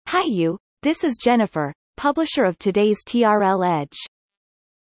Hi this is Jennifer, publisher of today's TRL Edge.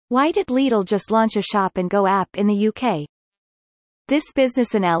 Why did Lidl just launch a Shop and Go app in the UK? This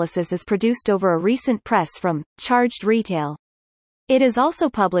business analysis is produced over a recent press from Charged Retail. It is also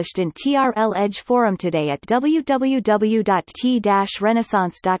published in TRL Edge forum today at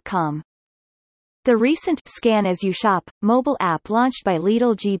www.t-renaissance.com. The recent Scan as You Shop mobile app launched by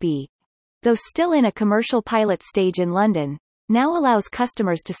Lidl GB, though still in a commercial pilot stage in London, now allows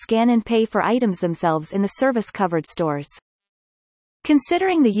customers to scan and pay for items themselves in the service-covered stores.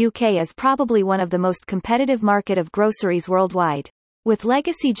 Considering the UK as probably one of the most competitive market of groceries worldwide, with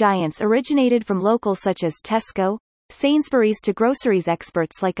legacy giants originated from locals such as Tesco, Sainsbury's to groceries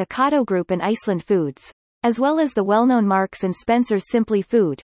experts like Ocado Group and Iceland Foods, as well as the well-known Marks and Spencer's Simply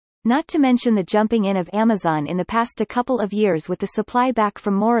Food, not to mention the jumping in of Amazon in the past a couple of years with the supply back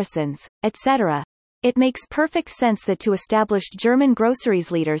from Morrison's, etc., it makes perfect sense that to established German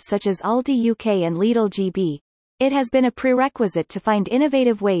groceries leaders such as Aldi UK and Lidl GB, it has been a prerequisite to find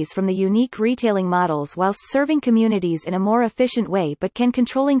innovative ways from the unique retailing models whilst serving communities in a more efficient way but can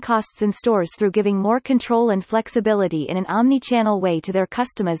controlling costs in stores through giving more control and flexibility in an omni-channel way to their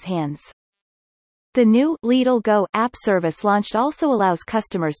customers' hands. The new Lidl Go app service launched also allows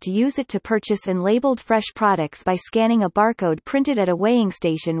customers to use it to purchase and labeled fresh products by scanning a barcode printed at a weighing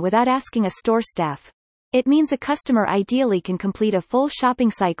station without asking a store staff. It means a customer ideally can complete a full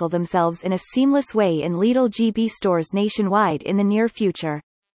shopping cycle themselves in a seamless way in Lidl GB stores nationwide in the near future.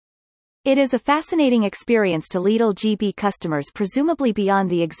 It is a fascinating experience to Lidl GB customers presumably beyond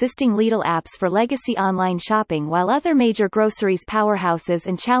the existing Lidl apps for legacy online shopping, while other major groceries powerhouses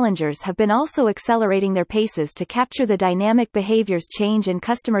and challengers have been also accelerating their paces to capture the dynamic behaviors change and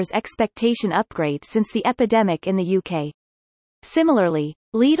customers' expectation upgrade since the epidemic in the UK. Similarly,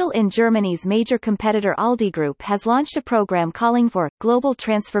 Lidl in Germany's major competitor Aldi Group has launched a program calling for global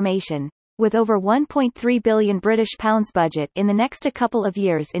transformation, with over £1.3 billion budget in the next couple of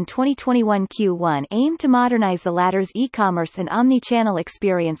years in 2021 Q1 aimed to modernize the latter's e-commerce and omni-channel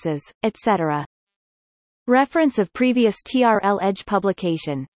experiences, etc. Reference of previous TRL Edge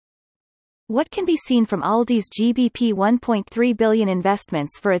publication. What can be seen from Aldi's GBP 1.3 billion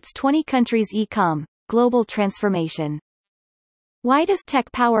investments for its 20 countries e-com, global transformation? Why does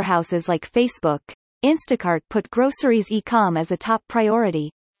tech powerhouses like Facebook, Instacart put groceries e-com as a top priority?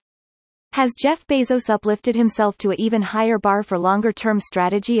 Has Jeff Bezos uplifted himself to an even higher bar for longer-term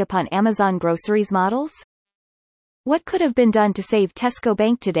strategy upon Amazon groceries models? What could have been done to save Tesco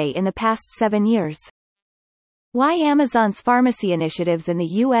Bank today in the past 7 years? Why Amazon's pharmacy initiatives in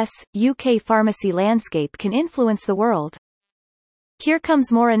the US, UK pharmacy landscape can influence the world? Here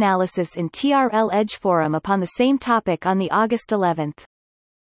comes more analysis in TRL Edge forum upon the same topic on the August 11,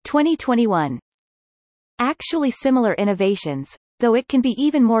 2021. Actually similar innovations, though it can be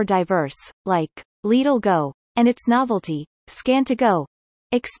even more diverse, like Lidl Go and its novelty, Scan to Go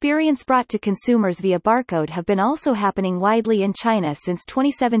experience brought to consumers via barcode have been also happening widely in China since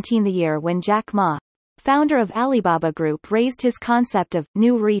 2017, the year when Jack Ma, founder of Alibaba Group, raised his concept of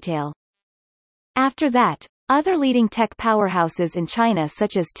new retail. After that, other leading tech powerhouses in China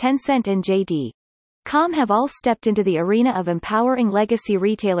such as Tencent and JD.com have all stepped into the arena of empowering legacy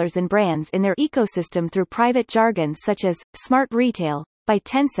retailers and brands in their ecosystem through private jargons such as Smart Retail by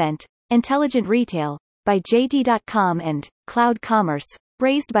Tencent, Intelligent Retail by JD.com and Cloud Commerce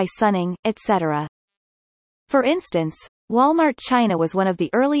raised by Suning, etc. For instance, Walmart China was one of the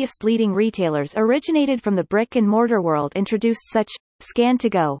earliest leading retailers originated from the brick-and-mortar world introduced such Scan to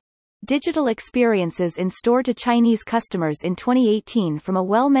Go digital experiences in store to Chinese customers in 2018 from a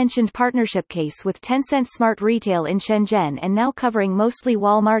well-mentioned partnership case with Tencent Smart Retail in Shenzhen and now covering mostly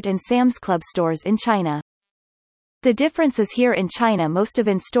Walmart and Sam's Club stores in China. The difference is here in China most of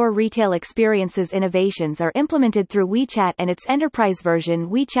in-store retail experiences innovations are implemented through WeChat and its enterprise version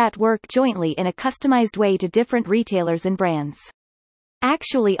WeChat work jointly in a customized way to different retailers and brands.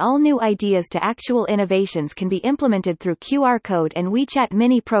 Actually, all new ideas to actual innovations can be implemented through QR code and WeChat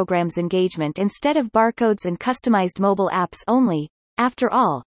mini programs engagement instead of barcodes and customized mobile apps only. After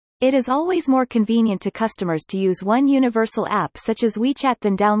all, it is always more convenient to customers to use one universal app such as WeChat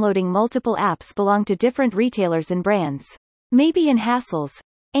than downloading multiple apps belong to different retailers and brands. Maybe in hassles.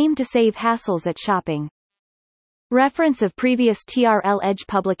 Aim to save hassles at shopping. Reference of previous TRL Edge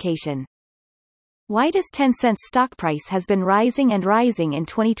publication. Why does Tencent's stock price has been rising and rising in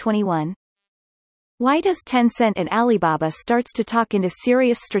 2021? Why does Tencent and Alibaba starts to talk into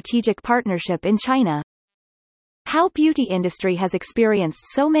serious strategic partnership in China? How beauty industry has experienced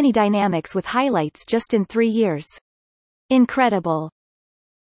so many dynamics with highlights just in 3 years. Incredible.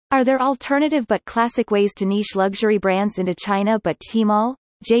 Are there alternative but classic ways to niche luxury brands into China but Tmall,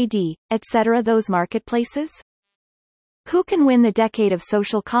 JD, etc. Those marketplaces? Who can win the decade of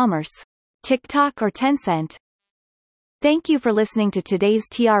social commerce? TikTok or Tencent? Thank you for listening to today's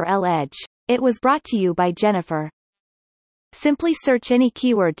TRL Edge. It was brought to you by Jennifer. Simply search any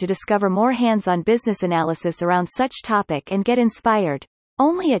keyword to discover more hands-on business analysis around such topic and get inspired.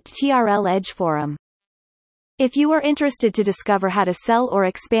 Only at TRL Edge Forum. If you are interested to discover how to sell or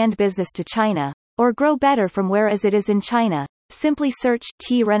expand business to China, or grow better from where as it is in China, simply search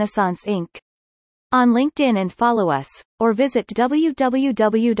T Renaissance Inc. on LinkedIn and follow us, or visit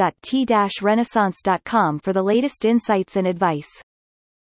www.t-renaissance.com for the latest insights and advice.